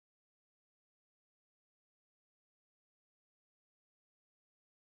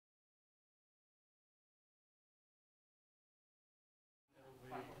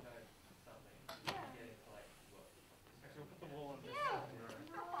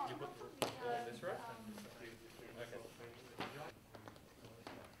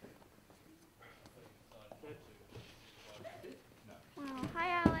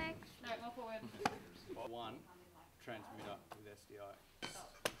One transmitter with SDI.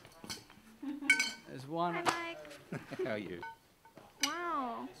 There's one. Hi, Mike. How are you?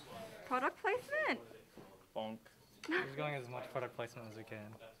 Wow. Product placement? Bonk. We're just going as much product placement as we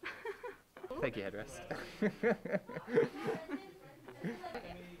can. Thank you, headrest.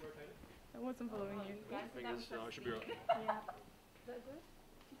 I wasn't following you. I should be right. Yeah. Is that good?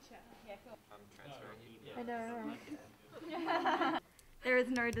 Yeah, cool. I'm transferring you. I know. There is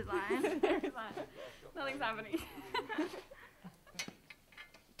no design. There is not. Nothing's happening.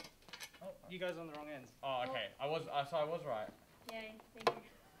 Oh, you guys are on the wrong ends. Oh, okay. I was right. Yay, thank you.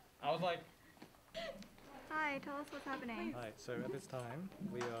 I was like. Hi, tell us what's happening. Right, so at this time,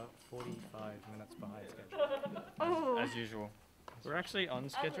 we are 45 minutes behind schedule. Oh. As usual. We're actually on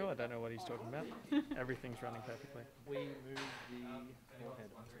schedule. I don't know what he's talking about. Everything's running perfectly. We moved the forehead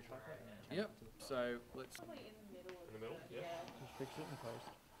onto the tripod. Yep. So let's. In the middle? Yeah. Just fix it in post.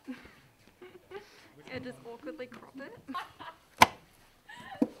 Yeah, just awkwardly crop it.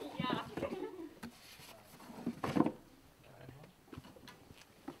 Yeah.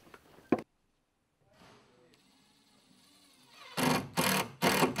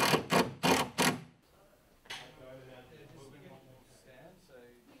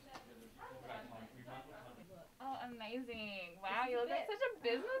 Oh, amazing. Wow, you look like such a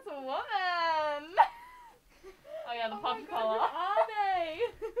businesswoman. Oh yeah, the pop color. Are they?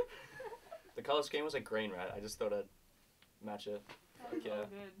 The color scheme was like green, right? I just thought I'd match it. Like, yeah.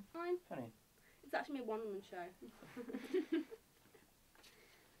 Good. Fine. Honey. It's actually a one-woman show.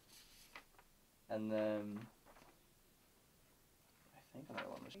 And then I think another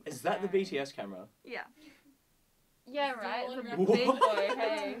one was. Is that the BTS camera? Yeah. Yeah, right. It's a What? big boy.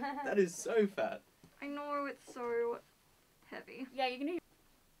 Hey. That is so fat. I know it's so heavy. Yeah, you can do.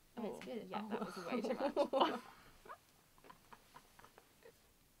 Oh, it's good. Yeah, that was way too much.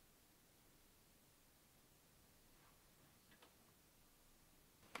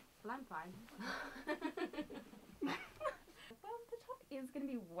 Well, I'm fine. Well, the top is gonna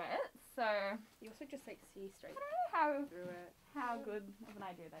be wet, so I You also just like see straight don't know how through it. good of an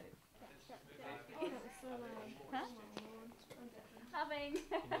idea that is. So Huh? Nothing.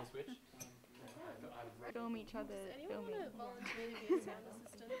 Can you switch? Film each other. Anyone Filming. want to volunteer to be a sound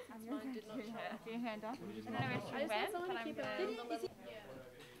assistant? Since mine did not show up. Do your hand up. I don't know where I she just went, want someone but to I'm keep it gonna. on the level.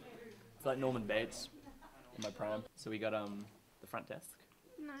 It's like Norman Bates in my prime. So we got the front desk,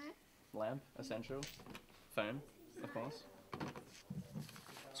 Nice. lamp, essential, phone, of course,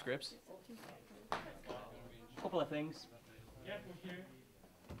 scripts, couple of things.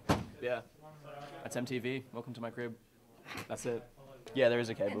 Yeah, that's MTV. Welcome to my crib. That's it. Yeah, there is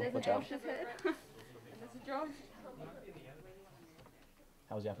a cable. Watch out. Josh's head. There's a Josh.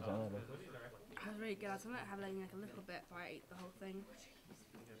 How was your afternoon? I was really good. I was gonna have like a little bit, but I ate the whole thing.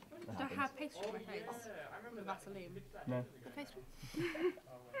 Do I have pastry on my face? The Vaseline. No. The pastry?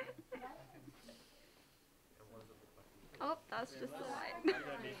 Oh, that's just the light.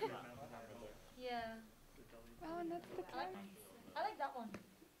 Yeah. Oh, and that's the cloud. I like that one.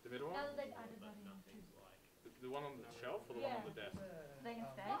 The middle one? Now that they've added that in too. The one on the shelf or the one on the desk? They can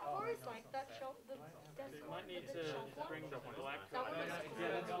stay. Or is like that shop, the desk You one? might need to bring the black That one. one is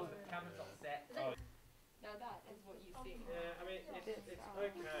Yeah, that's all. The camera's not set. No, that is what you see. Yeah, I mean, it's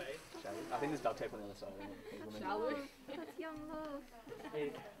okay. Shall we? I think there's duct tape on the other side. Shall we? That's young love.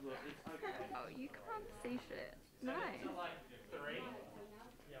 Look, it's okay. Oh, you can't see shit. Nice. Like 3?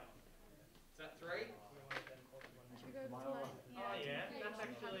 Yeah. Is that 3? Should we go to like... Oh yeah, that's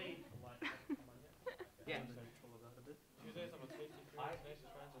actually... Yeah. Tuesdays I'm a tasty friends,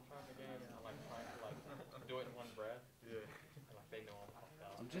 nicest friends, I'm trying to get do it in one breath. Yeah. And like they know I'm fucked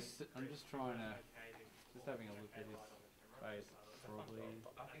up. I'm just trying to, just having a look at his face. Probably.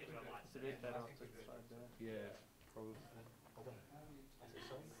 It's a bit better off to the side there. Yeah. Probably.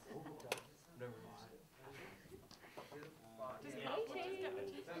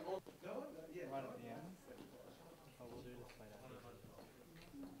 Right at the end. Oh, we'll do this later.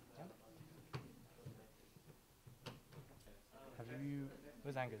 Have you...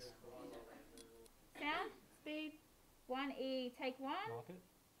 Where's Angus? Sound, speed, 1E, take 1. Mark it.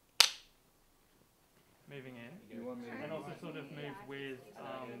 Moving in. You want me to? And also sort of move with...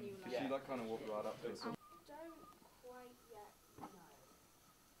 Cause she like kind of walked right up to us. Don't quite yet know.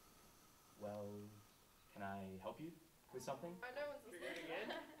 Well, can I help you with something? I know what's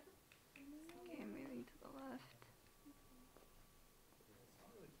again. Okay, moving to the left.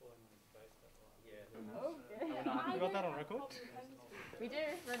 Okay. You got that on record? We do.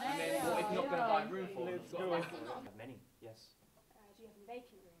 Well, if you're not going to buy room for it, Let's go. Many, yes. Do you have any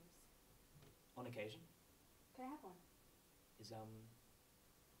vacant rooms? On occasion. Can I have one? Is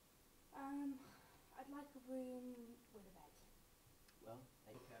I'd like a room with a bed. Well,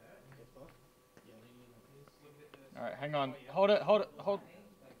 All right, hang on. Hold it. Hold.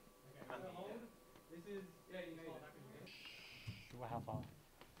 Well, how far?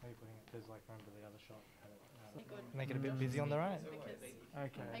 How are you putting it? Because like remember the other shot had it. Make it a bit busy on the right. Because I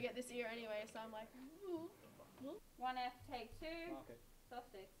Okay. get this ear anyway, so I'm like, ooh. 1F, take 2. Okay. Soft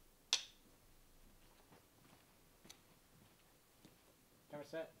sticks. Camera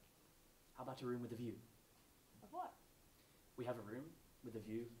set. how about a room with a view? Of what? We have a room with a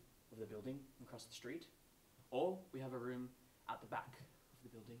view of the building across the street, or we have a room at the back of the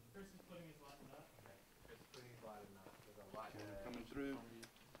building. Chris is putting his light in that. Coming through.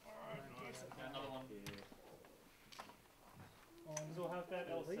 Another one. So we'll have that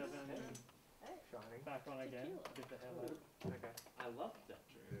L7 Shining. back on again. Get the hell out. Okay. I love that.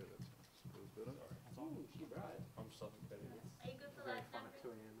 Yeah, that's better. Ooh, she bright. I'm suffocating. Are you good for lights,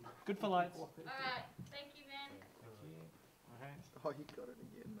 Jeffrey? Good for lights. Alright, thank you, Ben. Okay. Oh, you got it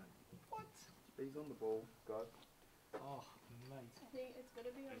again, mate. What? He's on the ball, guys. Oh, mate. I think it's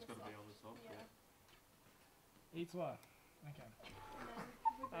gotta be on It's the got to be soft. on the soft. Yeah. Eats what? Okay.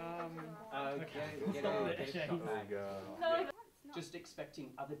 And then Okay, Stop get it. it, Yeah, come he's- back. No, Just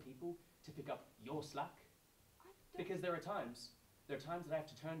expecting other people to pick up your slack, because there are times that I have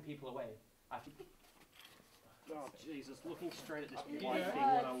to turn people away. I have to. Oh Jesus! Looking straight at this You white do. thing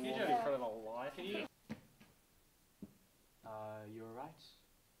when I You walk do. in front of a light. You're right.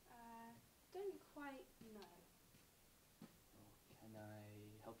 Don't quite know. Can I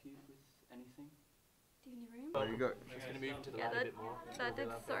help you with anything? Do you need a room? There you go. Just gonna move to the Yeah, right a that, bit more. that did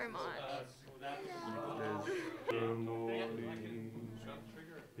so much.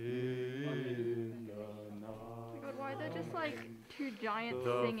 Oh my god, why are there just like two giants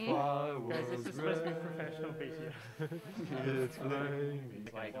singing? Guys, this is supposed to be professional video.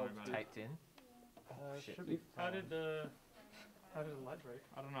 Taped in. Should be. How did the light break?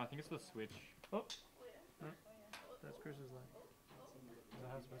 I don't know. I think it's the switch. Oh. No. That's Chris's light. Is that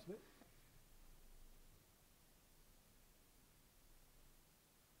how it's supposed to be?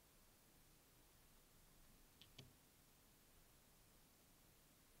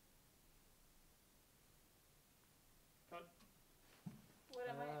 what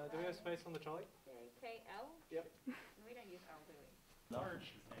am I? Do we have space on the trolley? KL? Yep. We don't use L, do we?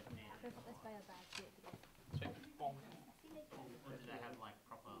 Large. Let's buy a bag to get Or did they have like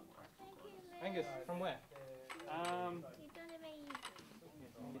proper Angus, from where? You've done amazing.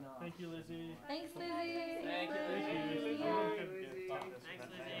 Thank you, Lizzie. Thanks, Lizzie. Thank you, Lizzie. Thanks,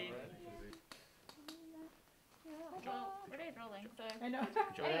 Lizzie. Well, we're doing rolling, so. I know.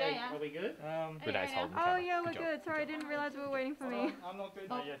 Are we good? Good eyes, Holden. Oh yeah, we're good. Sorry, I didn't realize we were waiting for me. I'm not good.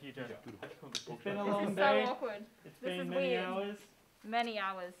 Not yet, you don't. It's been a This long is so day. awkward. It's This been is many weird. hours. Many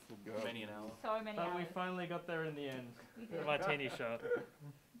hours. Many an hour. So many But we hours. finally got there in the end. The martini shot.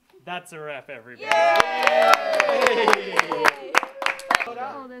 That's a wrap, everybody.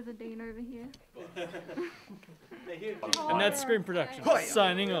 Oh, there's a dean over here. And that's Screen Production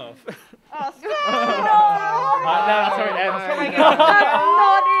signing off. Oh,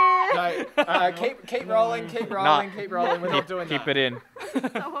 Keep rolling. We're not doing that.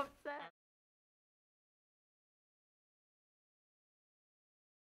 So